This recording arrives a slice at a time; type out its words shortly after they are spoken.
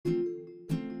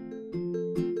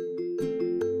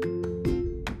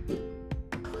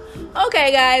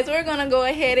Okay, guys, we're going to go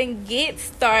ahead and get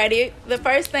started. The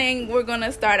first thing we're going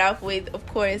to start off with, of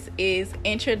course, is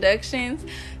introductions.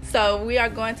 So we are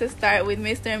going to start with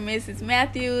Mr. and Mrs.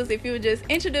 Mathews. If you would just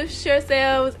introduce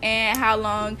yourselves and how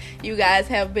long you guys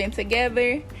have been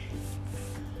together.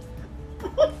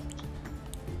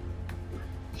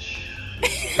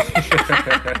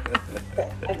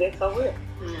 I guess I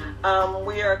will.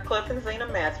 We are Cliff and Zena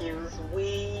Mathews.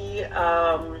 We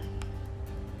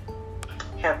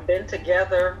have been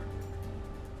together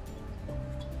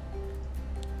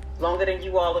longer than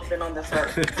you all have been on this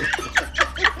earth.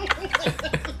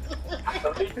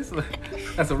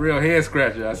 That's a real head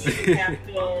scratcher, I see. We have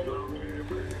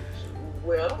been,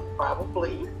 well,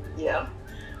 probably, yeah.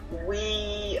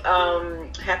 We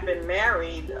have been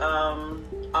married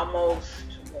almost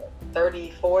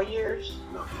 34 years.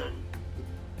 No,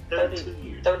 32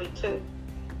 years. 32.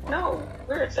 No,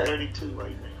 we're at 32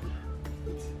 right now.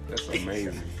 That's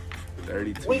amazing.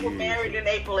 32 We were years. married in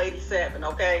April 87,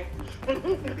 okay? It'll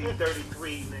be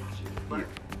 33 next year. But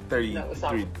 33. No, it's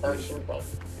almost 33, but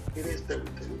it is 32.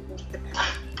 it'll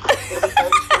be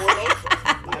 34 in April.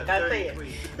 Like I said.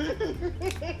 33.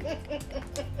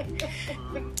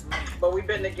 But we've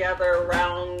been together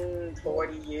around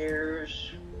 40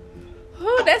 years.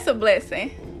 Ooh, that's a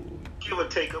blessing. Give or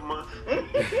take a month.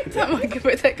 Someone give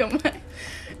or take a month. That's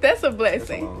a That's a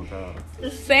blessing. long time.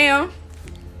 Sam.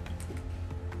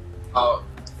 I'm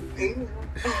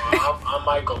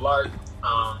Michael Lark.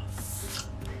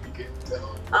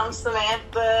 I'm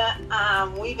Samantha.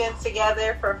 We've been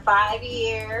together for 5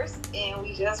 years, and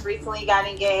we just recently got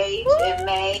engaged in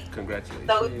May. Congratulations.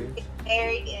 So we get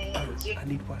married in June I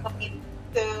need Wi-Fi.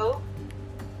 2022.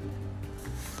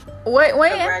 When?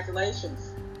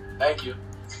 Congratulations. Thank you.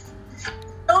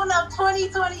 June of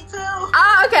 2022.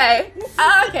 Oh, okay.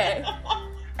 Oh, okay.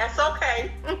 That's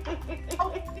okay.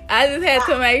 I just had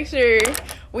to make sure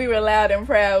we were loud and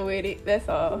proud with it. That's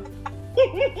all.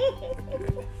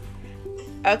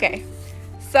 Okay.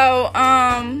 So,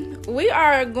 we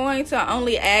are going to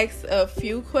only ask a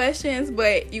few questions,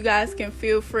 but you guys can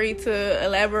feel free to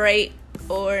elaborate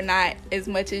or not as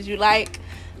much as you like.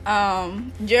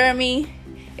 Jeremy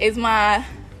is my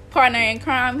partner in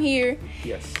crime here.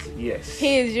 Yes.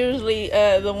 He is usually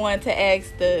the one to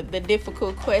ask the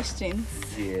difficult questions.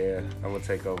 Yeah, I'm gonna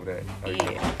take over that.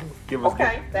 Yeah. Give us.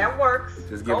 Okay, that works.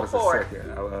 Just give Go us for a it. second.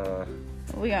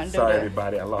 We're going to do Sorry, the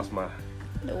everybody. I lost my.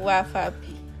 Wi-Fi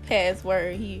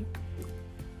password here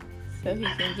so he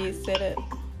can get set up.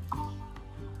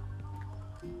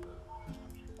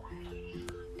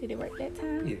 Did it work that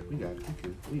time? Yeah, we got it.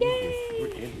 We're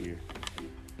in here.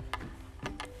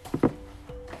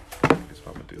 That's what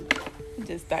I'm gonna do.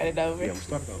 Just started over. Yeah, I'm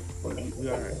starting over. But we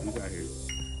all right. We got here.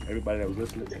 Everybody that was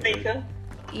listening. Speaker,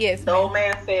 Yes, the old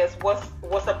ma'am. man says,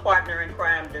 what's a partner in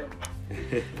crime do?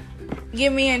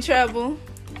 Get me in trouble.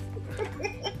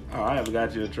 Oh, I haven't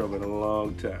got you in trouble in a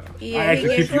long time. Yeah, I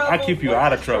actually he keep you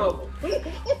out of trouble.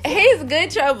 He's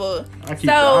good trouble. I keep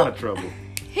you out of trouble.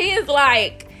 He is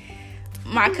like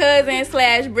my cousin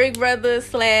 / brick brother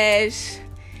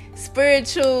 /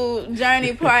 spiritual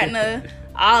journey partner,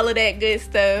 all of that good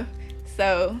stuff.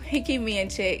 So he keep me in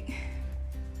check.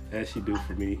 As she do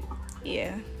for me.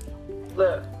 Yeah.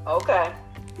 Look, okay.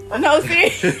 No,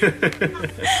 serious.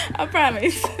 I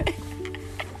promise.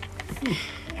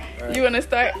 Right. You want to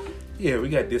start? Yeah, we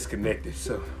got disconnected,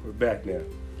 so we're back now.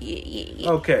 Yeah.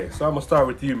 Okay, so I'm gonna start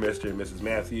with you, Mr. and Mrs.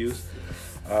 Mathews.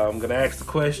 I'm gonna ask the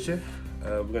question.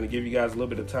 We're gonna give you guys a little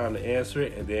bit of time to answer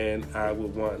it, and then I will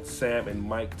want Sam and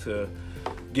Mike to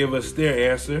give us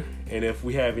their answer. And if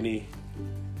we have any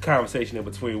conversation in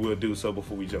between, we'll do so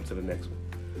before we jump to the next one.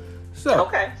 So,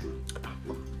 Okay.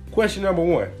 question number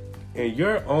 1. In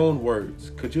your own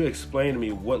words, could you explain to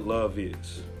me what love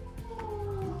is?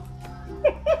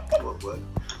 What?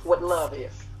 What love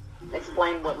is.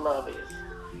 Explain what love is.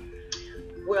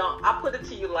 Well, I'll put it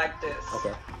to you like this.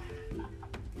 Okay.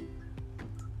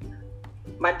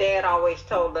 My dad always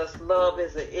told us love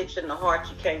is an itch in the heart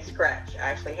you can't scratch. I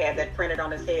actually had that printed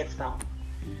on his headstone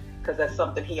because that's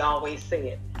something he always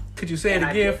said. Could you say And it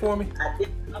again for me? I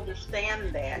didn't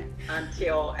understand that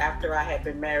until after I had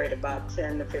been married about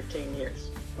 10 to 15 years.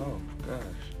 Oh gosh.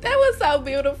 That was so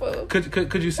beautiful.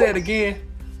 Could you say it again?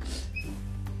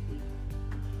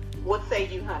 What say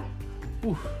you, honey?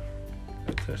 Ooh,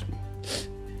 that touched me.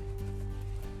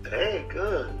 Hey,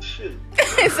 good. Shoot.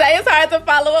 Say it's hard to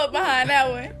follow up behind that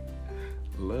one.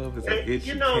 Love is an itch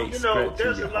You you know, can't scratch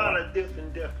there's in a your lot heart. of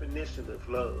different definitions of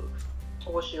love.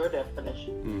 What's your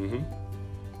definition? Mm-hmm.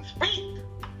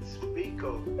 Speak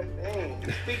on it.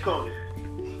 Man, speak on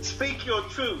it. Speak your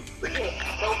truth.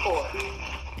 Yeah, go for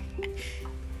it.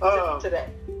 Uh, Today.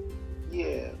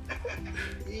 Yeah.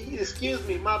 Excuse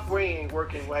me, my brain ain't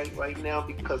working right now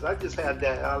because I just had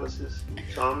dialysis,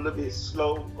 so I'm a little bit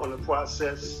slow on the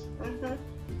process.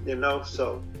 You know,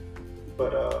 so,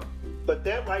 but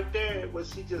that right there, what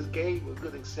she just gave a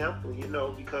good example, you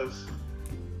know, because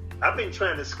I've been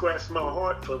trying to scratch my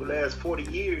heart for the last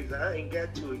 40 years. I ain't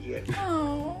got to it yet.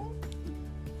 Oh.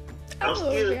 I'm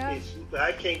still a issue, but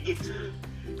I can't get to it.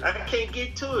 I can't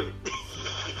get to it.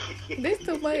 This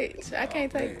too much. I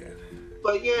can't take it.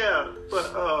 But yeah,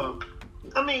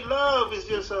 I mean, love is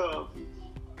just how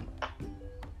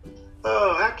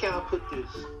can I put this?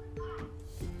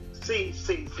 See,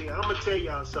 I'm gonna tell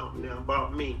y'all something now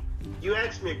about me. You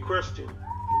ask me a question,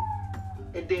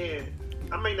 and then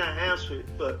I may not answer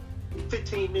it, but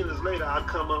 15 minutes later I'll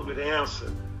come up with an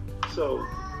answer. So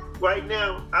right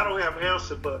now I don't have an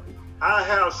answer, but I'll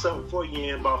have something for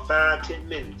you in about 5-10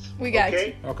 minutes. We got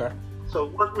you. Okay. So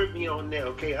work with me on that,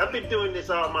 okay? I've been doing this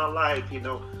all my life, you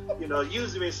know.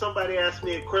 Usually when somebody asks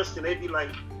me a question, they be like,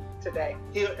 Today.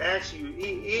 he'll ask you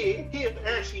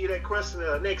that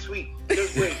question next week.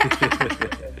 Just wait.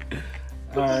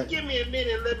 Just give me a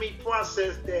minute and let me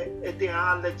process that, and then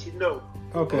I'll let you know.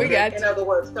 Okay. We got In you. other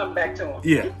words, come back to him.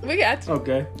 Yeah. We got you.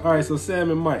 Okay. All right. So Sam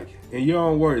and Mike, in your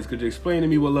own words, could you explain to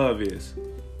me what love is?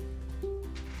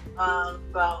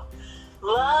 So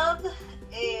love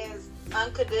is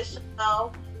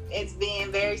unconditional. It's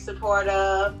being very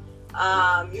supportive.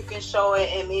 You can show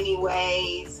it in many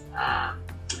ways.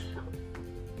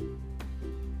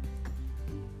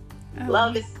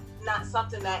 Love is not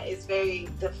something that is very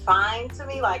defined to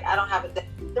me. Like, I don't have a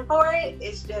definition for it.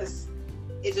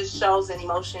 It just shows an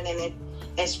emotion and it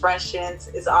expressions.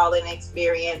 It's all an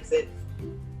experience. It's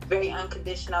very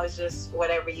unconditional. It's just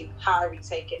however you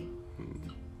take it.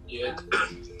 Yeah,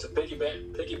 to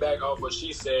piggyback off what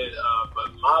she said,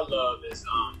 but my love is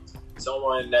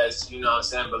someone that's, you know what I'm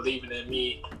saying, believing in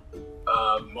me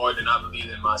more than I believe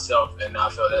in myself, and I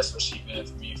feel that's what she's been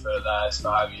for me for the last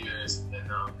 5 years,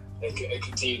 and it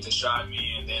continued to strive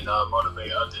me and then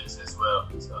motivate others as well.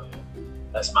 So yeah,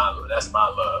 that's my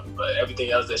love. But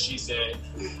everything else that she said,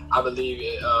 I believe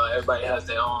everybody has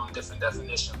their own different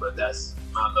definition, but that's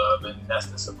my love, and that's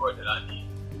the support that I need.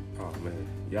 Oh man,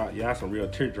 y'all some real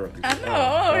teardroppers. I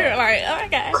know. You're like, oh my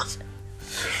gosh.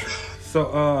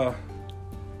 So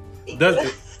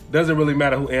doesn't really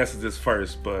matter who answers this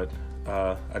first, but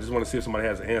I just want to see if somebody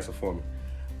has an answer for me.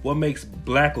 What makes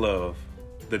black love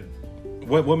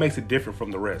what makes it different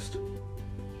from the rest?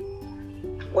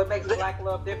 What makes black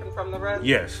love different from the rest?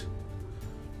 Yes.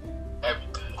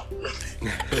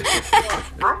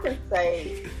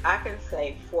 Everything. I can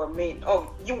say for me.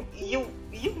 Oh, you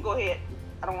can go ahead.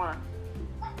 I don't want to.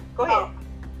 Go ahead.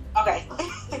 Oh, okay.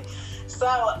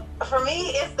 So for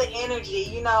me, it's the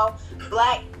energy.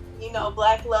 Black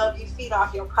love. You feed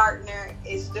off your partner.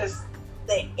 It's just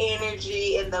the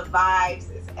energy and the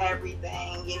vibes. It's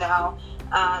everything. You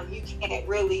can't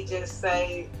really just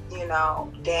say,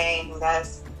 dang,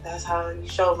 that's how you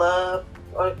show love.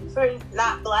 Or for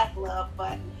not black love,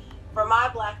 but for my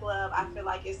black love, I feel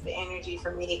like it's the energy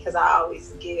for me, because I always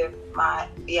give my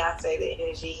fiance the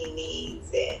energy he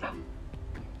needs. And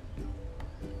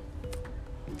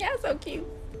Y'all so cute.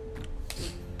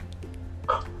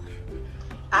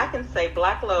 I can say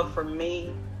black love for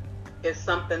me is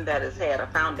something that has had a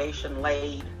foundation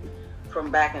laid from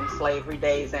back in slavery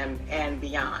days and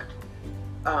beyond.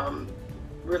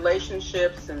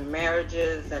 Relationships and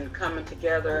marriages and coming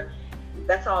together,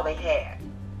 that's all they had.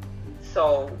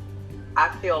 So I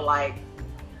feel like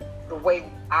the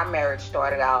way our marriage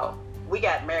started out, we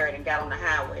got married and got on the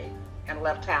highway and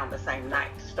left town the same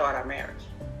night to start our marriage.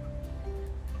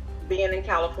 Being in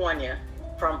California,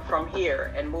 from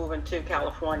here and moving to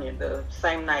California the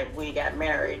same night we got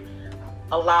married,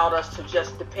 allowed us to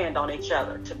just depend on each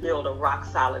other, to build a rock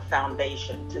solid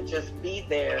foundation, to just be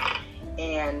there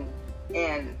and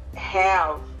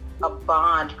have a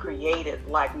bond created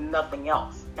like nothing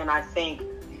else. And I think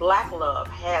black love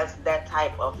has that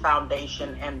type of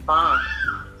foundation and bond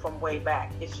from way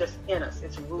back. It's just in us.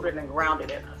 It's rooted and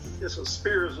grounded in us. It's a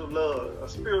spiritual love, a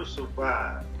spiritual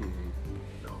vibe.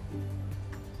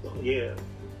 So yeah,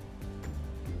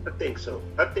 I think so.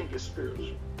 I think it's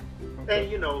spiritual.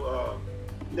 Okay. And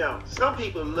now some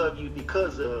people love you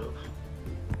because of,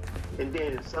 and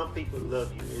then some people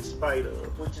love you in spite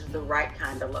of, which is the right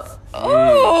kind of love.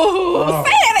 Oh,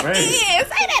 say that man. again. Say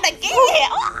that again.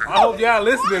 Oh. I hope y'all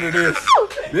listening to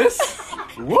this.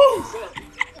 Woo.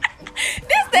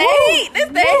 This the heat. This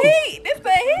the heat.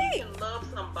 You can love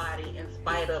somebody in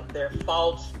spite of their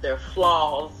faults, their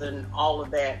flaws, and all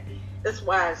of that. That's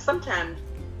why sometimes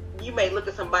you may look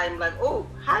at somebody and be like, oh,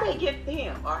 how they get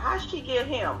him, or how she get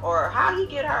him, or how he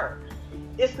get her.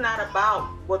 It's not about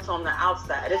what's on the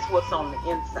outside, it's what's on the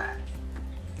inside.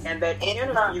 And that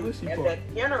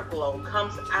inner glow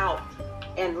comes out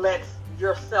and lets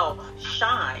yourself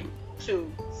shine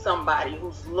to somebody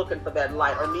who's looking for that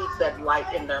light or needs that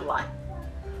light in their life.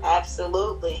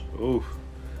 Absolutely. Ooh.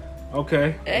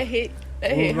 Okay. That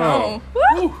hit home.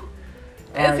 Woo.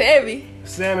 That's right. heavy.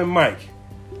 Sam and Mike,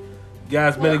 you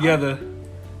guys been together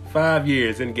 5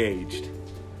 years, engaged.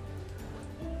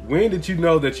 When did you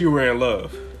know that you were in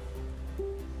love?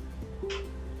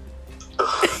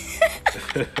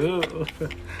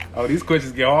 Oh, these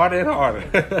questions get harder and harder.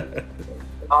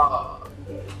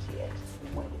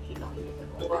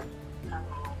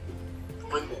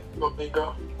 When did we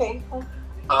go?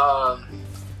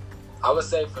 I would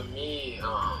say for me,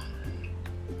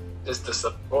 just the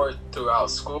support throughout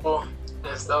school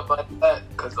and stuff like that.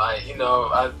 Cause like, you know,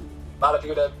 a lot of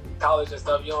people that college and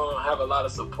stuff, you don't have a lot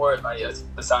of support, like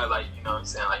besides like, you know what I'm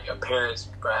saying, like your parents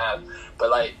perhaps.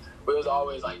 But like we was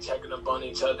always like checking up on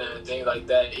each other and things like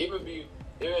that. Even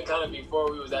kind of before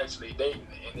we was actually dating,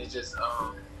 and it just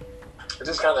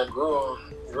kind of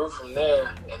grew from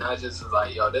there. And I just was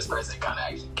like, yo, this person kind of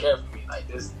actually cared for me. Like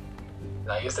this,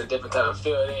 like it's a different type of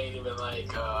feel. It ain't even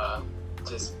like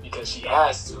just because she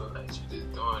has to. Like she's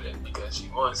just doing it because she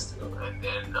wants to. And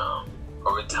then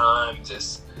over time,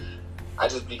 I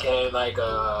just became like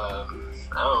I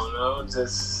don't know,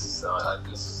 just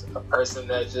a person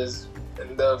that just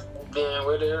ended up being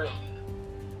with her. And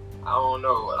I don't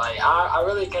know, like I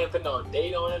really can't put no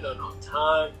date on it or no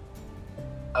time.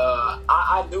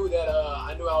 I knew that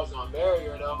I was gonna marry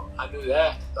her though. I knew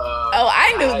that.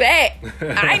 I knew that.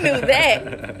 I knew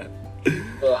that.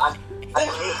 Yeah,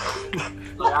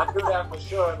 I knew that for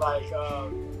sure. Like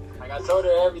I told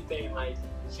her everything. Like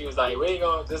she was like, "We ain't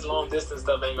gonna, this long distance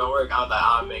stuff ain't gonna work." I was like,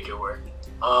 "I'll make it work."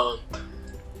 I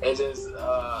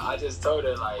just told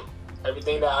her like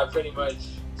everything that I pretty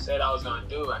much said I was gonna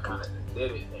do. I kind of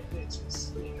did it, and it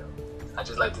just, you know, I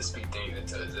just like to speak things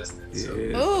into existence. So.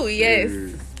 Yes, Oh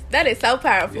yes, that is so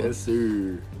powerful. Yes,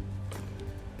 sir.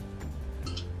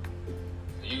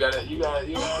 You got Yeah,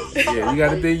 you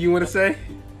got anything you want to say?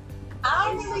 I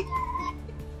don't really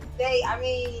date. I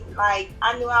mean, like,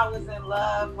 I knew I was in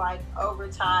love. Like, over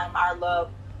time, our love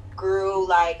grew.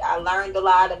 Like, I learned a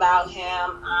lot about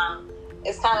him.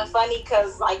 It's kind of funny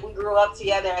because, like, we grew up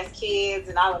together as kids,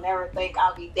 and I would never think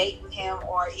I'd be dating him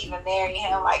or even marrying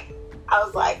him. Like, I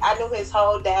was like, I knew his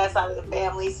whole dad side of the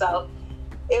family, so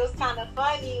it was kind of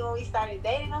funny when we started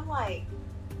dating. I'm like,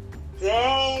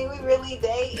 dang, we really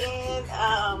dating?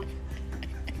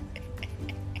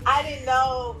 I didn't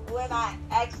know when I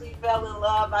actually fell in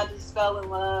love. I just fell in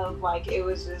love. Like, it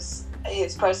was just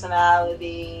his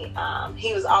personality.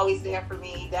 He was always there for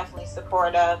me, definitely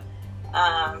supportive.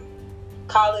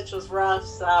 College was rough,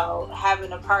 so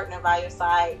having a partner by your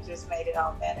side just made it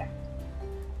all better.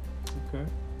 Okay.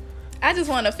 I just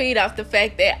want to feed off the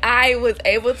fact that I was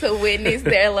able to witness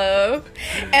their love,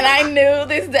 and I knew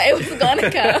this day was gonna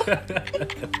come.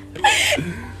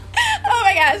 Oh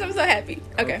my gosh, I'm so happy.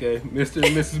 Okay, Mr.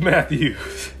 and Mrs.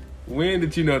 Mathews, when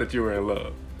did you know that you were in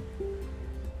love?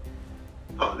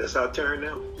 Oh, that's our turn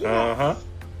now. Uh-huh.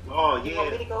 Oh You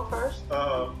want me yeah. to go first?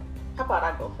 How about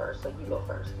I go first, so you go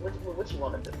first? What you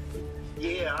want to do?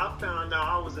 Yeah, I found out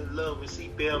I was in love when she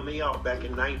bailed me out back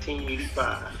in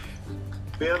 1985.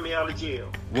 Bailed me out of jail.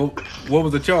 What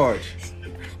was the charge?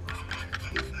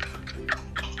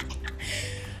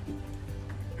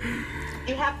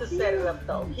 You have to set it up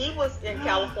though. He was in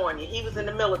California. He was in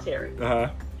the military, Uh-huh.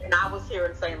 and I was here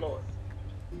in St. Louis.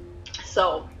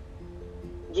 So,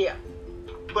 yeah.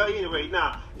 But anyway,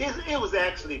 now it was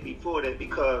actually before that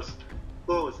because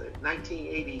what was it?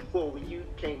 1984 when you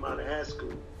came out of high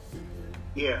school.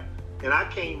 Yeah, and I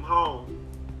came home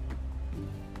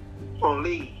on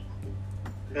leave,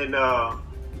 and I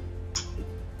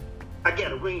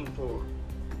got a ring for her.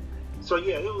 So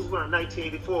yeah, it was around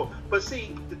 1984. But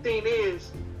see, the thing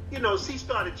is, you know, she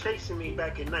started chasing me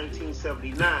back in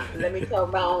 1979. Let me tell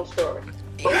my own story.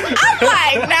 I'm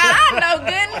like, nah, I know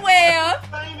good and well.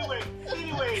 But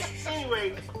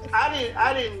anyway,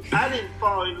 I didn't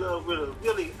fall in love with her.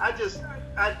 Really,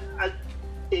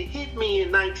 it hit me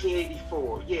in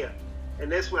 1984. Yeah,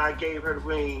 and that's when I gave her the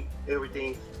ring,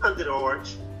 everything under the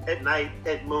arch at night,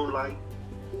 at moonlight,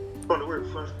 on the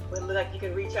riverfront. It looked like you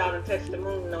can reach out and touch the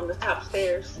moon on the top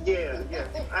stairs. Yeah.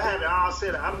 I had it all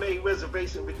set up. I made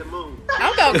reservation with the moon.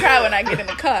 I'm gonna cry when I get in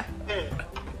the car.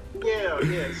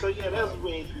 Yeah. So yeah, that's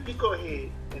when you go ahead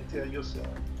and tell yourself.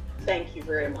 Thank you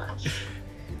very much.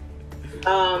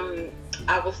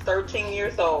 I was 13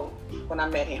 years old when I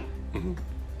met him. Mm-hmm.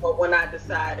 But when I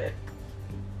decided,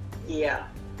 yeah,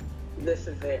 this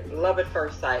is it. Love at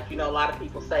first sight. You know, a lot of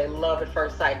people say love at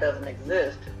first sight doesn't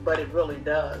exist, but it really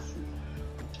does.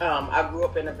 I grew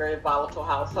up in a very volatile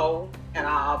household, and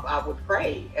I would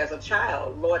pray as a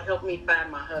child, Lord, help me find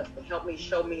my husband. Help me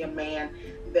show me a man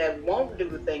that won't do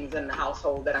the things in the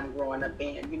household that I'm growing up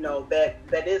in, you know,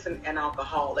 that isn't an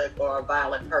alcoholic or a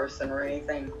violent person or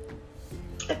anything.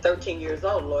 At 13 years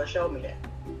old, Lord showed me that.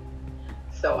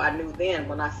 So I knew then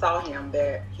when I saw him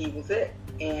that he was it.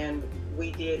 And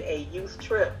we did a youth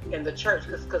trip in the church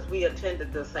because we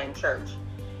attended the same church.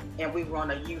 And we were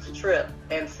on a youth trip,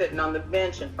 and sitting on the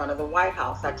bench in front of the White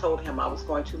House, I told him I was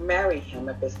going to marry him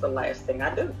if it's the last thing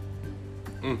I do.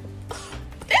 Mm.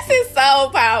 This is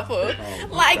so powerful. Oh,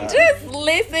 like, God. just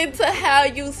listen to how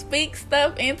you speak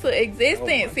stuff into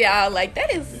existence, y'all. Like,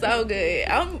 that is so good.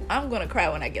 I'm gonna cry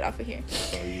when I get off of here.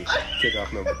 So you kick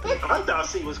off number 3. I thought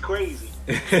she was crazy.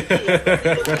 He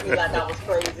looked at me like I was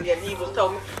crazy, and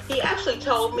he actually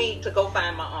told me to go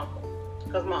find my uncle,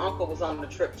 because my uncle was on the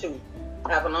trip too.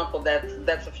 I have an uncle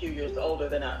that's a few years older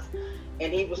than us,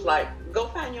 and he was like, "Go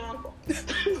find your uncle.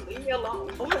 Leave me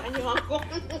alone. Go find your uncle."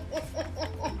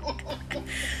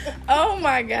 Oh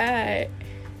my God.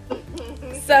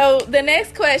 So the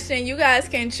next question, you guys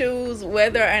can choose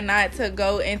whether or not to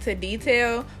go into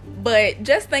detail, but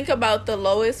just think about the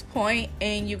lowest point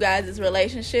in you guys'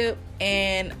 relationship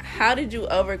and how did you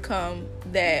overcome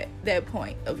that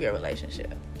point of your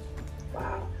relationship?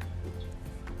 Wow.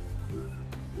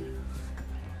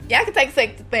 Y'all can take a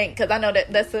second to think, because I know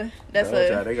that's a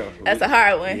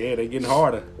hard one. Yeah, they're getting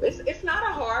harder. It's not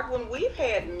a hard one. We've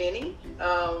had many.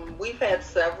 We've had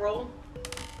several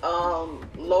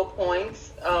low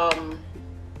points.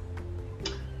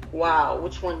 Wow,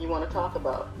 which one you want to talk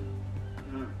about?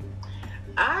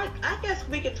 I guess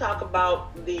we could talk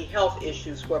about the health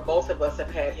issues where both of us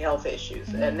have had health issues,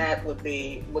 and that would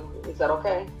be. Is that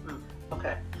okay?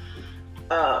 Okay.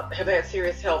 Have had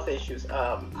serious health issues.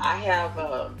 I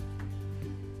have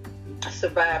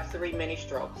survived 3 mini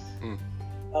strokes.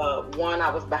 One, I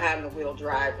was behind the wheel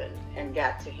driving and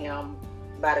got to him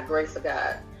by the grace of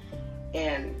God,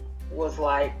 and was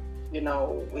like, you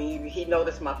know, he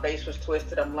noticed my face was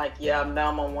twisted. I'm like, yeah, I'm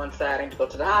numb on one side. I need to go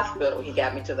to the hospital. He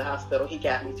got me to the hospital. He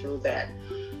got me through that.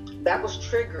 That was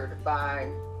triggered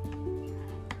by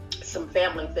some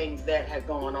family things that had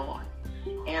gone on,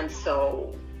 and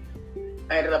so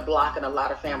I ended up blocking a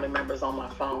lot of family members on my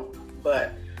phone,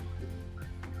 but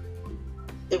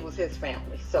it was his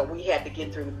family, so we had to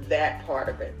get through that part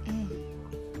of it.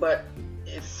 But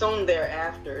soon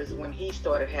thereafter is when he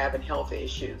started having health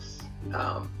issues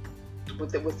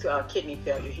with kidney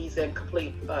failure. He's in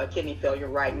complete kidney failure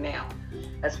right now.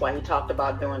 That's why he talked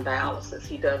about doing dialysis.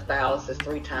 He does dialysis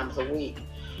 3 times a week.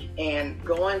 And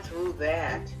going through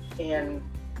that and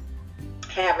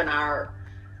having our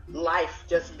life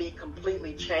just be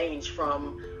completely changed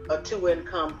from a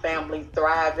 2-income family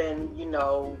thriving, you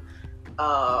know,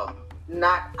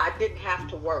 I didn't have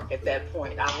to work at that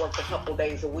point. I worked a couple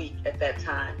days a week at that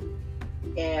time,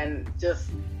 and just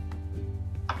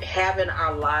having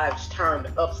our lives turned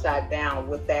upside down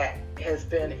with that has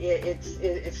been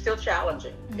it's still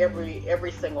challenging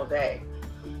every single day.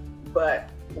 But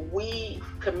we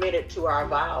committed to our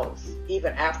vows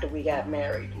even after we got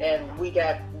married, and we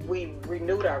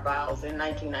renewed our vows in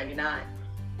 1999,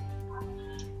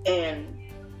 and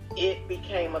it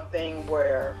became a thing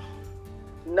where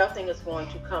nothing is going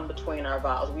to come between our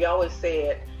vows. We always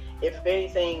said if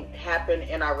anything happened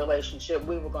in our relationship,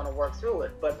 we were going to work through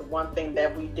it. But the one thing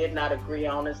that we did not agree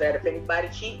on is that if anybody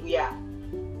cheat, we out.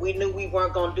 We knew we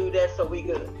weren't going to do that, so we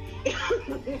good.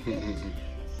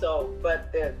 So,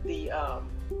 but the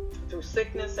through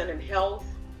sickness and in health,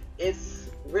 it's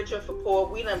richer for poor.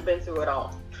 We done been through it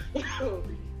all.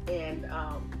 And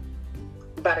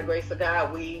by the grace of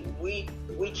God, we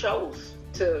chose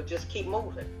to just keep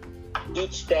moving.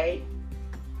 Each day,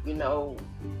 you know,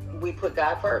 we put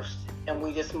God first, and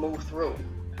we just move through.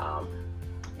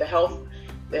 The health,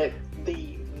 the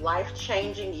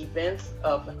life-changing events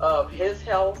of his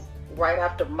health right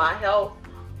after my health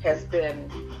has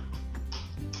been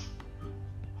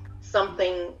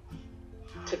something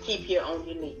to keep you on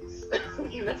your knees.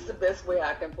 That's the best way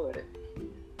I can put it.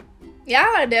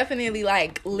 Y'all are definitely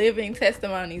like living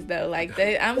testimonies though. Like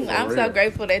that, I'm so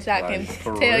grateful that y'all can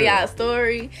tell y'all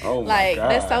story. Oh my like gosh.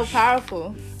 That's so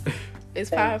powerful. It's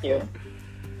Thank powerful.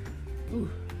 You.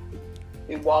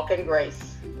 We walk in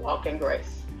grace. Walk in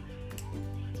grace.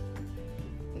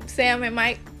 Sam and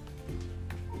Mike.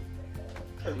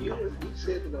 You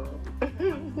said it all.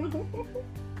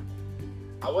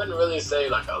 I wouldn't really say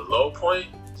like a low point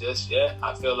just yet.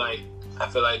 I feel like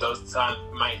those times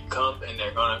might come, and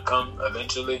they're gonna come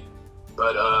eventually.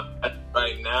 But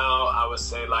right now, I would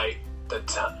say like the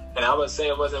time, and I would say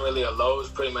it wasn't really a low. It was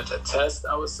pretty much a test,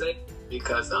 I would say,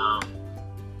 because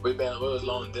we was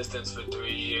long distance for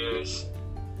 3 years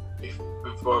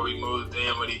before we moved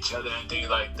in with each other and things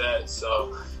like that.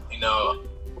 So, you know,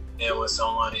 and with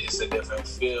someone, it's a different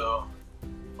feel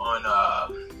on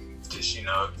just, you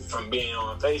know, from being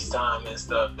on FaceTime and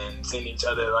stuff and seeing each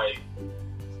other like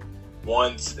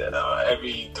once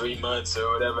every 3 months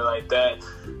or whatever like that.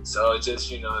 So just,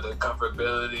 you know, the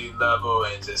comfortability level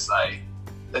and just like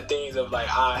the things of like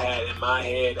I had in my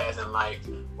head as in like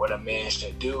what a man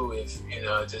should do if, you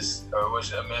know, just, or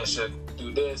what a man should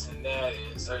do this and that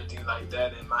and certain things like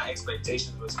that. And my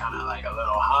expectations was kind of like a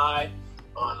little high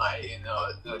on like, you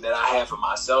know, that I had for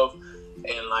myself.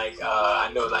 And like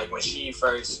I know like when she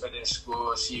first finished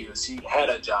school, she had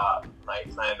a job like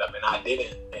planned up, and I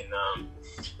didn't. And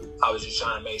I was just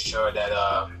trying to make sure that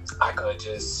I could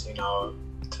just, you know,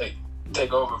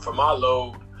 take over for my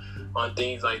load on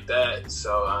things like that.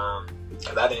 So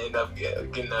because I didn't end up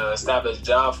getting an established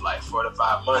job for like 4 to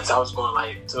 5 months. I was going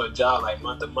like to a job like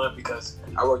month to month because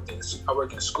I work in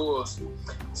schools.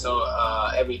 So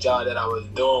every job that I was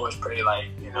doing was pretty like,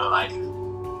 you know, like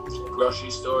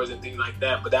grocery stores and things like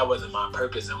that, but that wasn't my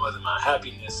purpose and wasn't my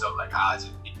happiness. So like I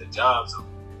just need the job. So,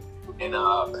 and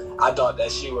I thought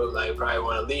that she would like probably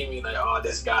want to leave me, like, oh,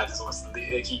 this guy just wants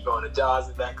to keep going to jobs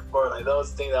and back and forth, like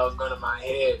those things that was going in my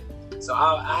head. So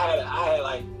I had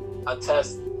like a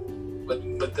test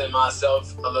within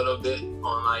myself a little bit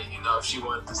on like, you know, if she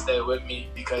wanted to stay with me,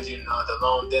 because, you know, the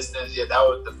long distance, that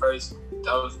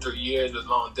was 3 years with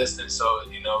long distance. So,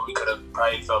 you know, we could have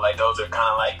probably felt like those are kind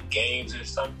of like games or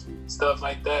stuff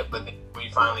like that. But then when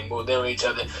we finally moved in with each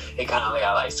other, it kind of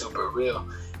got like super real,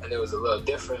 and it was a little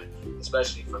different,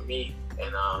 especially for me. And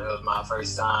it was my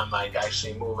first time like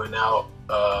actually moving out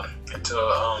into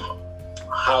a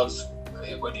house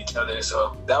with each other.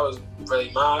 So that was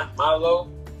really my low,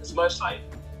 as much like,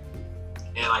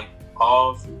 and like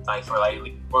all like for like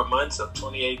 4 months of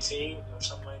 2018 or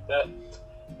something like that.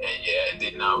 And yeah, and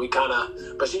then we kind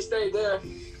of, but she stayed there.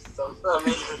 So I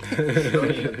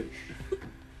mean,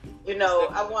 you know,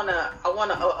 I wanna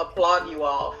applaud you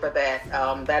all for that.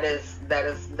 That is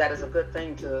a good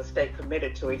thing to stay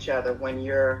committed to each other when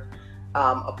you're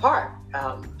apart.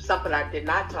 Something I did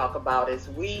not talk about is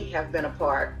we have been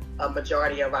apart a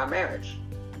majority of our marriage.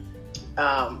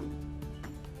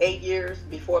 8 years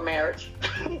before marriage,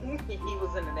 he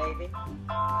was in the Navy, and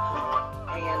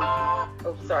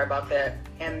oh, sorry about that.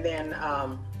 And then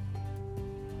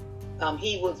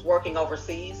he was working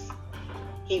overseas.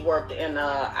 He worked in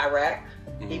Iraq.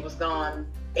 He was gone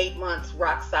 8 months,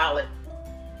 rock solid,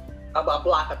 about a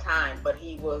block of time. But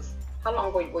he was, how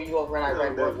long were you over in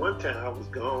Iraq? That one time I was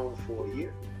gone for a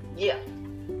year. Yeah.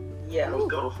 I was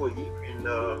gone for a year in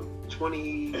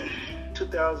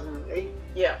 2008.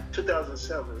 Yeah.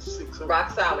 2007, 6.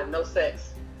 Rock solid, no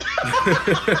sex.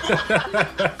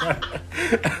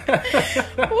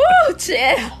 Woo,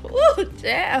 child. Woo,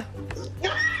 child.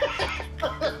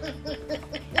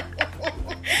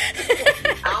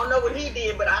 I don't know what he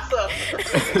did, but I suffered.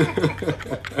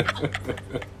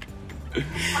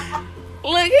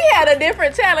 Look, he had a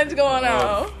different challenge going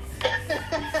on.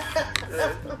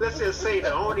 Let's just say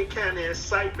the only kind of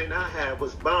excitement I had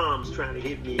was bombs trying to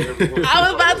hit me every once in a I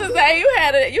was about while. to say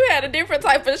you had a different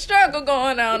type of struggle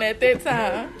going on at that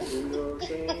time. You know what I'm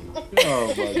saying?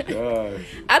 Oh my God.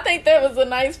 I think that was a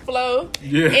nice flow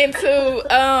Yeah. into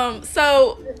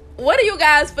so what do you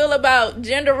guys feel about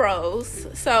gender roles?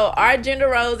 So are gender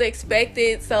roles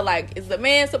expected? So like, is the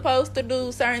man supposed to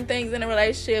do certain things in a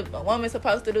relationship? A woman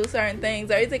supposed to do certain things?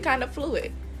 Or is it kind of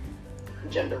fluid?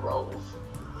 Gender roles.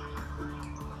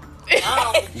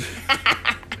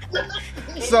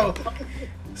 So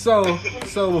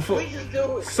before, We just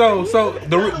do it. so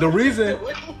the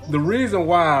reason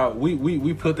why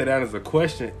we put that out as a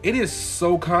question, it is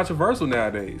so controversial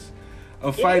nowadays,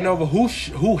 of fighting over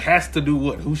who has to do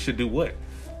what, who should do what.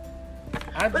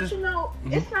 But you know,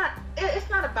 it's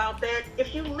not about that.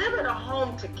 If you live in a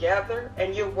home together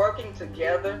and you're working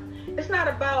together, it's not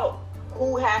about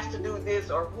who has to do this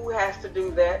or who has to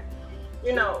do that.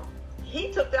 You know, he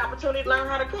took the opportunity to learn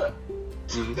how to cook.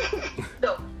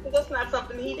 No, that's not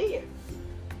something he did.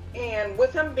 And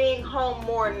with him being home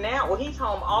more now, well, he's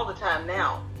home all the time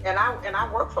now, and I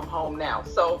work from home now.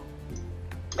 So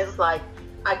it's like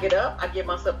I get up, I get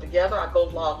myself together, I go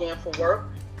log in for work.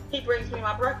 He brings me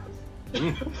my breakfast.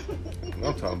 What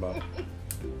I'm talking about.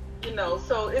 You know,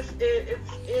 so it's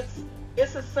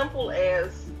as simple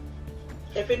as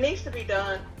If it needs to be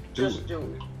done, just do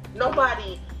it.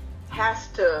 Nobody has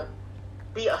to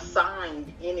be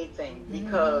assigned anything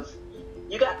because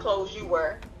you got clothes you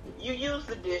wear. You use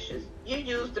the dishes. You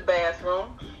use the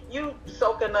bathroom. You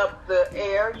soaking up the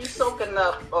air. You soaking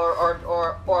up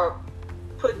or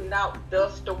putting out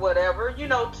dust or whatever,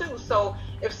 too. So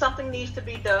if something needs to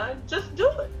be done, just do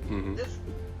it. Mm-hmm.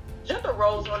 Gender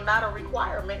roles are not a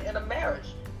requirement in a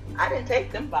marriage. I didn't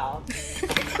take them vows.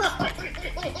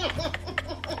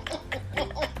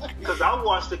 Because I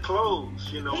wash the clothes,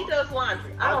 He does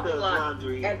laundry. I don't do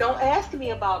laundry. And don't ask me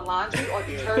about laundry or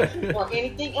detergent or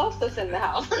anything else that's in the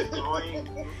house. I do,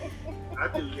 I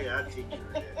take care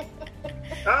of that.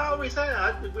 I always say,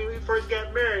 when we first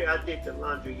got married, I did the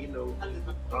laundry, all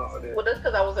that. Well, that's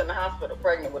because I was in the hospital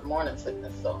pregnant with morning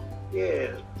sickness, so.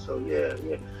 Yeah.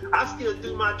 I still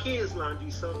do my kids' laundry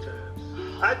sometimes.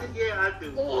 I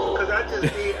do. Because I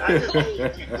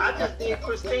just did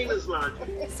Christina's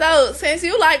laundry. So, since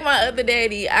you like my other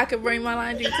daddy, I could bring my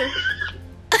laundry too.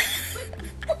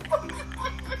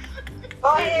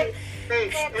 Go ahead. Hey,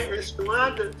 and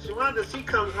Sharonda, she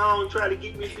comes home and try to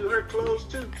get me to do her clothes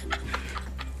too.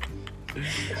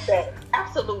 Pathetic.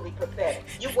 Absolutely pathetic.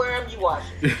 You wear them, you wash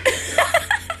them.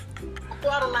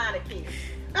 Draw the line of kids.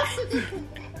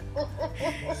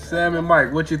 Sam and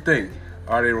Mike, what you think?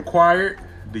 Are they required?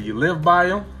 Do you live by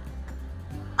them?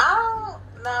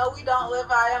 No, we don't live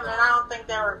by them, and I don't think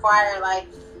they're required. Like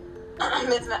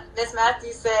Miss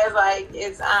Mathews says, like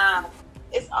it's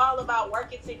all about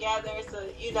working together. So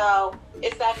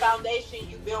it's that foundation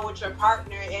you build with your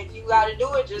partner. If you got to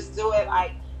do it, just do it.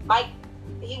 Like Mike,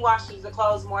 he washes the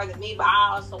clothes more than me, but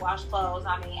I also wash clothes.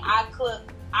 I mean, I cook,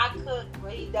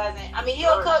 but he doesn't. I mean,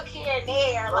 he'll cook here and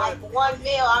there, like one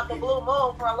meal out the blue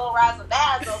moon for a little razzle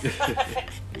dazzle.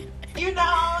 Ain't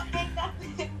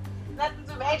nothing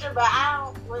too major, but I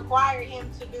don't require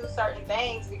him to do certain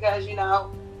things because,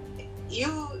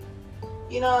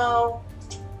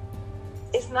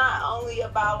 it's not only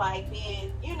about like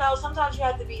being, sometimes you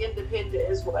have to be independent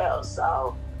as well.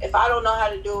 So if I don't know how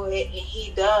to do it and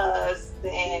he does,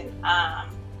 then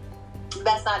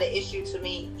that's not an issue to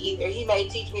me either. He may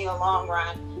teach me in the long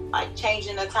run, like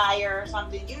changing a tire or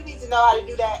something. You need to know how to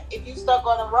do that. If you stuck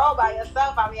on the road by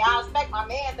yourself, I mean, I expect my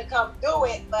man to come do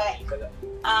it, but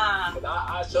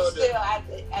I showed still at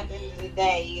the end of the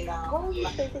day,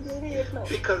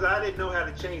 Because I didn't know how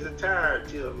to change the tire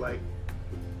till like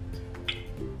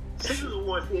she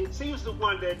was the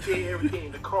one that did everything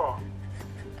in the car.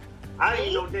 I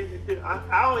didn't know that.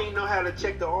 I don't even know how to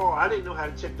check the oil. I didn't know how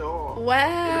to check the oil.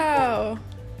 Wow.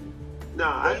 No,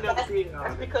 I never did.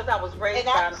 That's because I was raised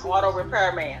by an auto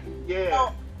repairman.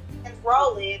 Yeah. And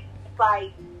rolling,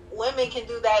 like women can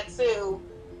do that too.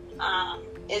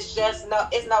 It's just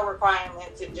it's no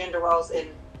requirement to gender roles in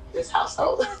this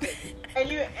household. And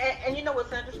you know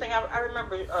what's interesting? I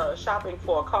remember shopping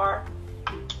for a car.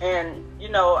 And,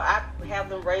 I have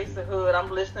them raise the hood.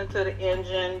 I'm listening to the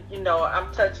engine.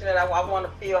 I'm touching it. I want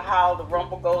to feel how the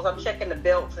rumble goes. I'm checking the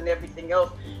belts and everything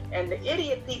else. And the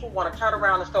idiot people want to turn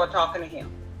around and start talking to him.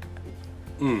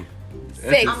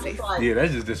 Sexy. Yeah,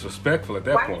 that's just disrespectful at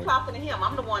that point. Why are you talking to him?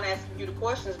 I'm the one asking you the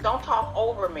questions. Don't talk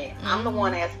over me. I'm the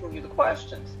one asking you the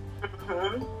questions.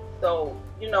 Mm-hmm. So,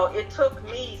 it took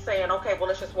me saying, okay, well,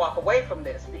 let's just walk away from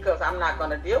this because I'm not going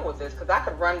to deal with this because I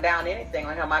could run down anything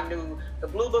on him. I knew the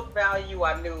blue book value.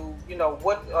 I knew,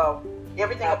 what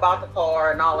everything about the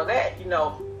car and all of that,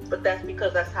 but that's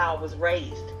because that's how I was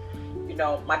raised.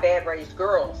 My dad raised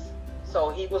girls. So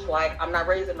he was like, I'm not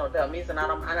raising no dummies and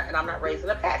I'm not raising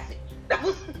a patsy. That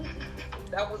was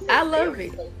his I love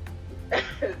theory.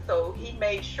 it. So he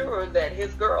made sure that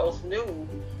his girls knew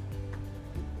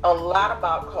a lot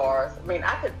about cars. I mean,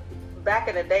 back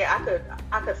in the day, I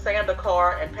could sand a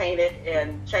car and paint it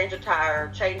and change a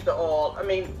tire, change the oil. I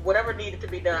mean, whatever needed to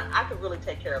be done, I could really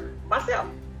take care of it myself.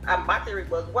 My theory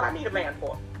was what I need a man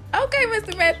for. Okay,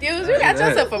 Mr. Mathews, you got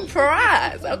yourself a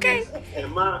prize, okay?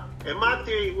 And my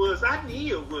theory was I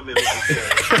need a woman like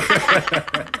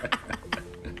that.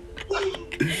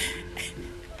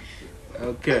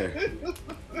 Okay.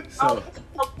 So,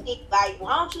 like,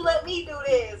 why don't you let me do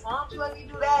this? Why don't you let me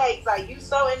do that? It's like, you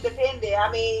so independent. I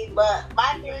mean, but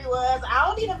my theory was, I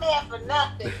don't need a man for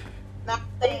nothing. Not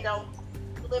saying no,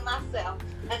 live myself.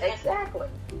 Exactly.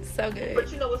 So good. But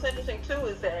what's interesting too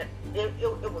is that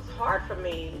it was hard for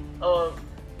me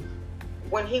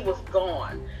when he was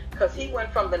gone because he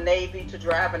went from the Navy to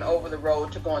driving over the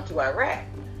road to going to Iraq.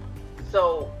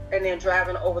 So, and then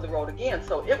driving over the road again.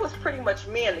 So it was pretty much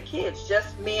me and the kids,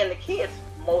 just me and the kids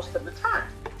most of the time.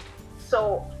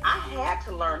 So I had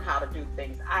to learn how to do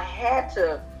things. I had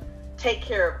to take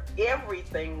care of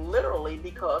everything literally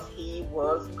because he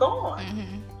was gone.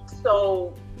 Mm-hmm.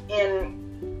 So in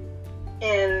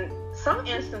some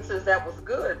instances that was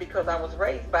good because I was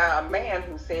raised by a man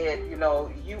who said, you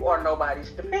know, you are nobody's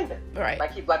dependent. Right.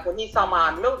 Like when he saw my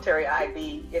military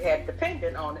ID, it had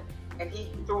dependent on it, and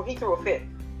he threw a fit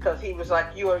because he was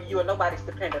like, you are nobody's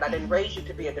dependent. I didn't raise you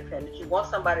to be a dependent. You want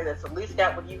somebody that's at least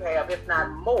got what you have, if not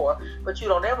more, but you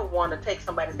don't ever want to take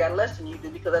somebody that's got less than you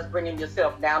do because that's bringing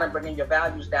yourself down and bringing your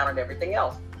values down and everything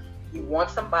else. You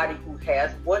want somebody who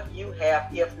has what you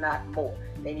have, if not more.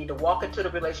 They need to walk into the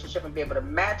relationship and be able to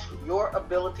match your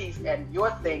abilities and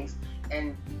your things,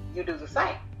 and you do the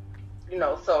same. You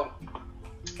know, so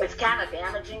it's kind of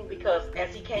damaging because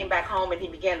as he came back home and he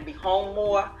began to be home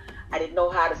more, I didn't know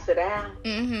how to sit down.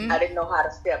 Mm-hmm. I didn't know how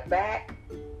to step back.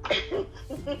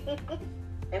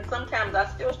 And sometimes I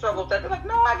still struggle with that. They're like,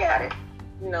 no, I got it.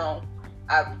 You know,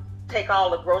 I take all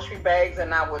the grocery bags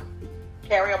and I would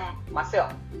carry them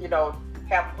myself. You know,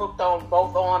 have them hooked on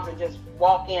both arms and just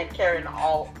walk in carrying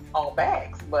all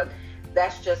bags. But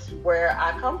that's just where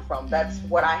I come from. That's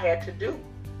what I had to do,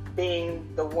 being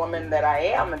the woman that I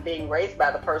am and being raised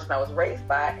by the person I was raised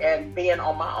by and being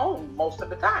on my own most of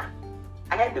the time.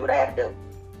 I had to do what I had to do.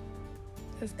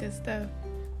 That's good stuff.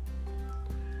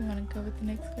 You want to go with the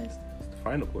next question? It's the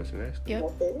final question, actually.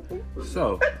 Yep.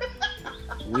 So,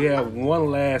 we have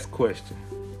one last question.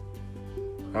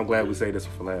 I'm glad we say this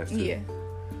one for last, too. Yeah.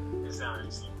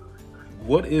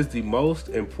 What is the most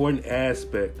important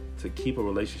aspect to keep a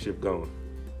relationship going?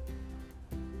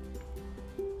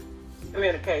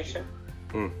 Communication.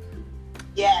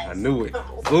 Yes. I knew it.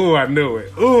 Ooh, I knew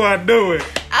it. Ooh, I knew it.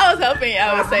 I was hoping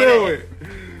y'all would say I knew that. it.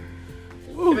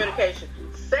 Communication.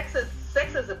 Sex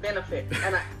is a benefit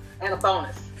and a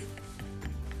bonus.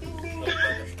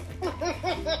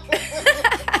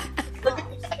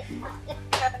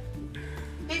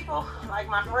 People, like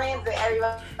my friends and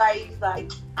everybody's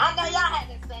like, I know y'all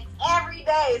having sex every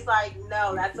day. It's like,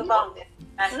 no, that's a bonus.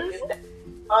 That's a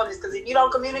bonus, because if you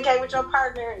don't communicate with your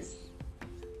partner, it's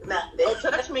nothing. Don't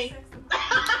touch me.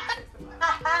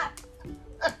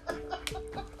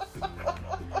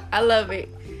 I love it.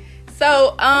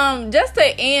 So, just to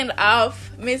end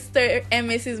off, Mr. and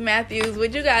Mrs. Mathews,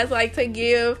 would you guys like to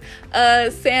give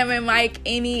Sam and Mike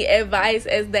any advice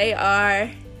as they are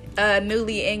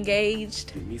newly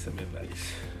engaged? Give me some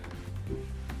advice.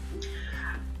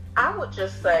 I would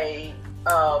just say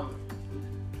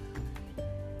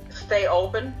stay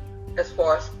open as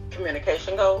far as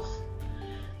communication goes.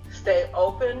 Stay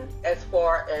open as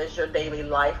far as your daily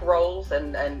life roles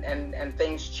and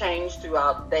things change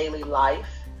throughout daily life.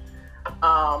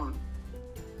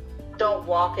 Don't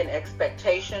walk in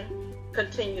expectation.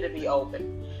 Continue to be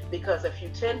open. Because if you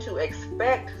tend to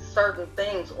expect certain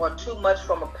things or too much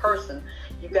from a person,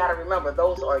 you got to remember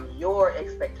those are your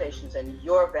expectations and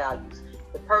your values.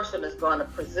 The person is going to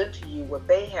present to you what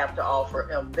they have to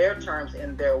offer on their terms,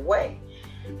 in their way.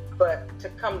 But to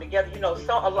come together, you know,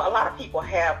 so a lot of people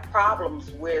have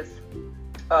problems with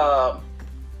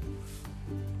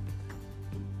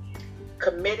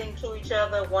committing to each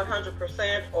other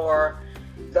 100%, or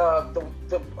the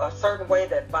a certain way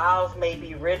that vows may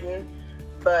be written.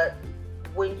 But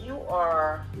when you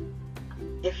are,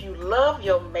 if you love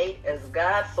your mate as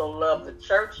God so loved the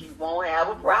church, you won't have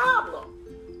a problem.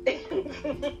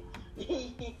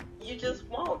 You just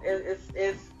won't.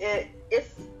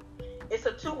 It's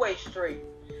a two-way street,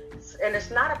 and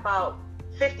it's not about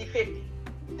 50-50.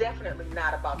 Definitely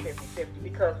not about 50-50,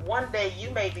 because one day you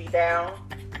may be down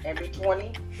and be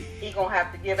 20, he gonna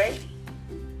have to give 80.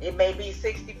 It may be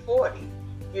 60-40,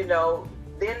 you know.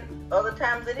 Then other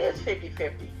times it is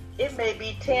 50-50. It may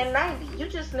be 10-90. You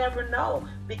just never know,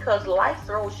 because life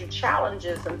throws you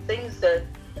challenges and things that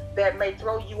may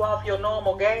throw you off your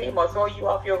normal game or throw you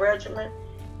off your regimen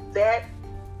that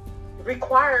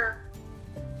require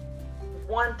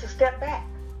one to step back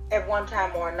at one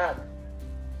time or another.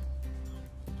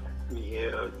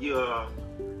 Yeah,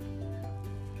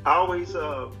 always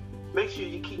make sure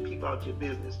you keep people out your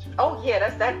business too. Oh yeah,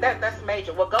 that's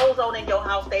major. What goes on in your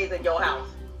house stays in your house.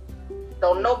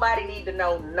 Don't nobody need to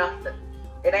know nothing.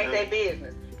 It ain't their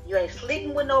business. You ain't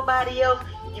sleeping with nobody else.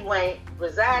 You ain't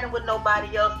residing with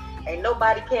nobody else. Ain't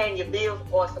nobody paying your bills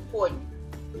or supporting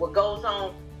you. What goes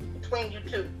on between you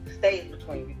two stays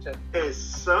between you two. And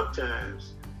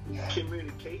sometimes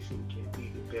communication can be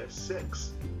the best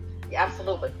sex. Yeah,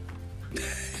 absolutely.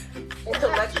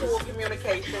 Intellectual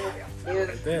communication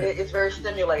is very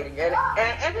stimulating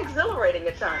and exhilarating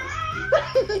at times.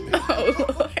 Oh,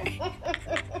 Lord.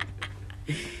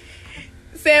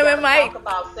 Sam and Mike. Talk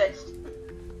about sex.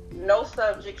 No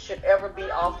subject should ever be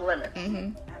off limits.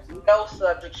 Mm-hmm. no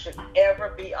subject should ever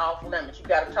be off limits. You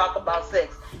got to talk about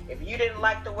sex. If you didn't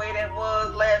like the way that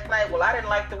was last night, well, I didn't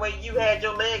like the way you had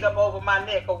your leg up over my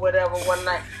neck or whatever one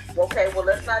night. Okay, well,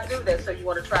 let's not do that. So you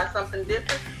want to try something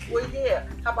different? Well, yeah.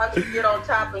 How about you get on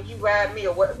top and you ride me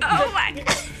or what? Oh my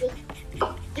God.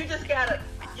 You just gotta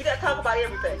talk about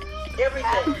everything.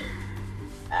 Everything.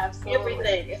 Absolutely.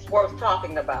 Everything is worth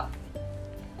talking about.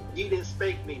 You didn't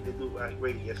spank me to do like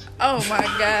radio. Oh my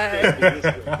God.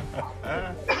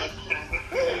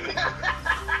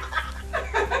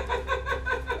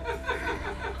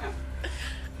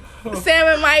 Sam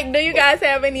and Mike, do you guys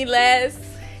have any last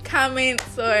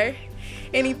comments or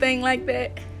anything like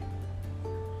that?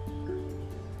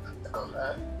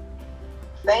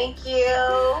 Thank you.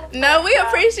 No, we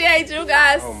appreciate you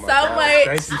guys Oh my so God. much.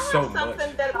 Thank you so much.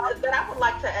 Something that I would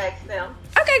like to ask them.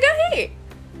 Okay, go ahead.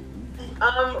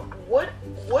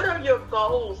 What are your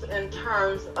goals in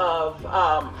terms of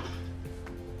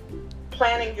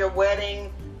planning your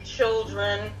wedding,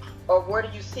 children, or where do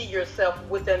you see yourself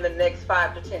within the next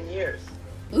 5 to 10 years?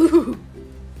 Ooh.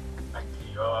 I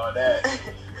give you all that.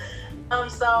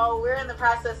 So we're in the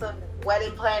process of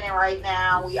wedding planning right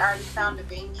now. We already found a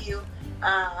venue.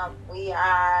 I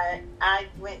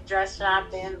went dress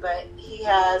shopping, but he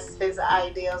has his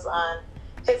ideas on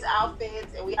his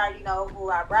outfits, and we already know who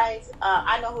our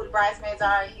I know who the bridesmaids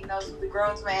are, and he knows who the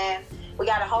groomsmen. We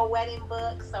got a whole wedding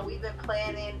book, so we've been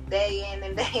planning day in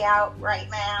and day out right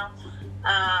now.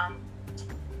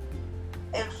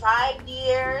 In 5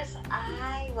 years,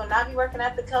 I will not be working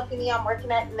at the company I'm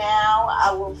working at now.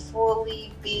 I will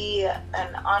fully be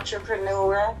an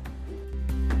entrepreneur.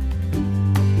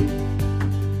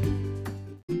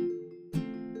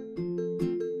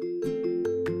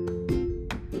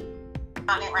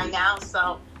 On it right now,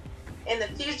 so in the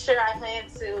future I plan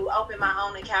to open my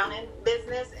own accounting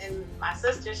business, and my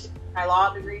sister, she's my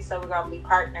law degree, so we're gonna be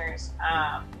partners.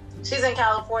 She's in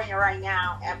California right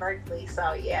now at Berkeley,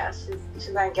 so yeah, she's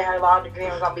gonna get her law degree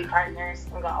and we're gonna be partners.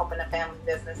 We're gonna open a family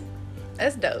business.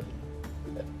 That's dope.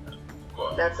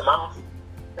 Well, That's awesome.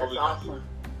 That's awesome.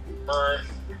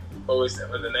 Always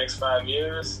for the next 5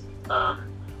 years.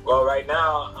 Well, right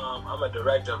now I'm a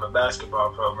director of a basketball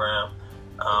program.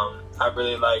 I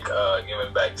really like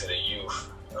giving back to the youth.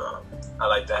 I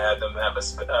like to have them have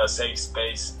a safe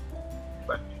space.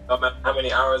 But no matter how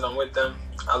many hours I'm with them,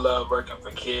 I love working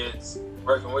with kids,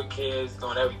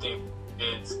 doing everything for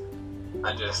kids.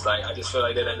 I just feel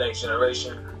like they're the next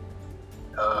generation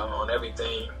on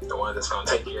everything, the ones that's gonna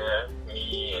take care of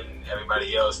me and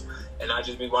everybody else. And I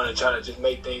just want to try to just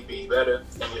make things be better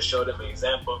and just show them an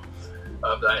example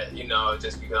of that,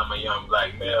 just because I'm a young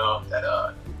black male, that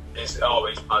it's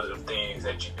always positive things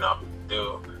that you can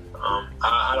do.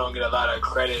 I don't get a lot of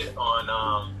credit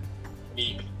on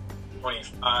me being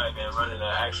 25 and running an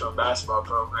actual basketball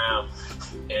program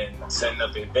and setting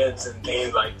up events and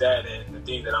things like that, and the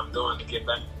things that I'm doing to get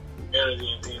back to the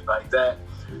community and things like that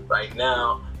right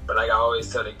now. But like I always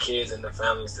tell the kids and the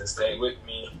families to stay with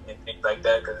me and things like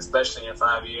that, because especially in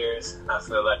 5 years, I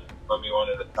feel like I'm going to be one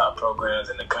of the top programs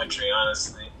in the country,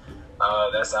 honestly.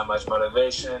 That's how much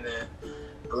motivation and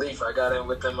belief I got in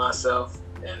within myself.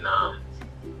 And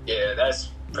yeah, that's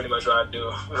pretty much what I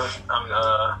do.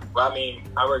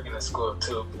 I work in a school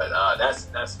too, but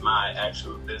that's my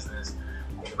actual business,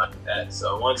 things like that.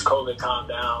 So once COVID calmed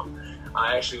down,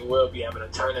 I actually will be having a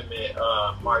tournament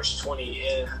March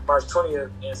 20th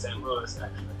in St. Louis,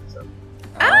 actually. So.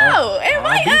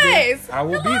 Invite us. I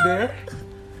will be there.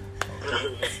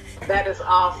 That is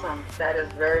awesome. That is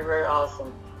very, very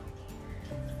awesome.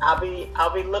 I'll be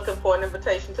looking for an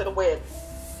invitation to the wedding.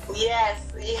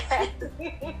 Yes.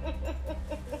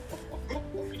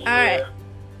 All right.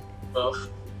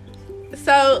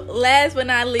 So last but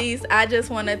not least, I just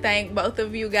want to thank both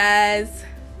of you guys,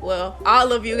 well,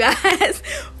 all of you guys,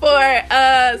 for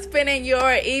spending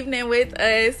your evening with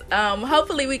us.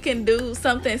 Hopefully we can do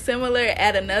something similar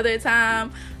at another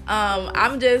time.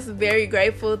 I'm just very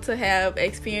grateful to have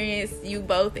experienced you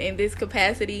both in this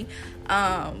capacity,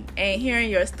 and hearing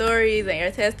your stories and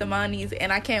your testimonies,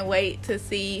 and I can't wait to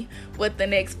see what the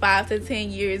next 5 to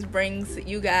 10 years brings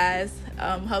you guys.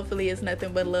 Hopefully it's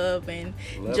nothing but love and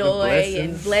joy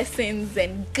and blessings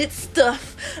and good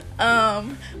stuff.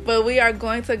 But we are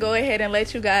going to go ahead and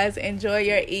let you guys enjoy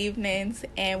your evenings,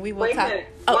 and we will Wait talk. a minute.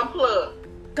 One plug.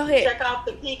 Go ahead. Check out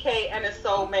the PK and his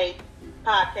Soulmate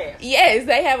podcast. Yes,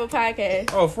 they have a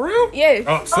podcast. Oh, for real? Yes.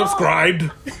 Oh,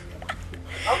 subscribed.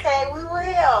 Okay, we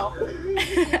will.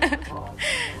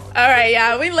 All right,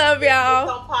 y'all. We love y'all.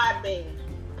 It's on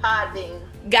Podbean.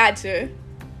 Gotcha.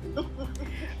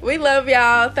 We love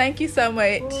y'all. Thank you so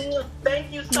much.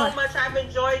 Thank you so much. I've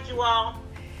enjoyed you all.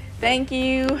 Thank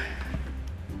you.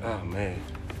 Oh man.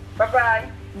 Bye-bye.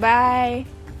 Bye.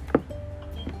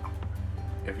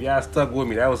 If y'all stuck with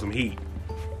me, that was some heat.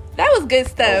 That was good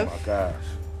stuff. Oh my gosh.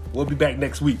 We'll be back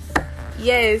next week.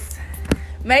 Yes.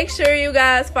 Make sure you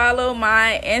guys follow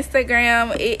my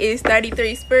Instagram. It is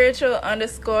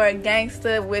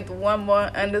 33spiritual_gangster with one more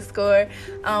underscore.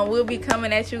 We'll be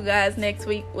coming at you guys next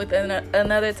week with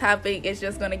another topic. It's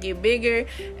just going to get bigger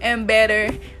and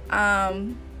better.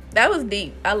 That was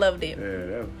deep. I loved it. Yeah,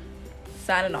 that was...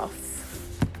 Signing off.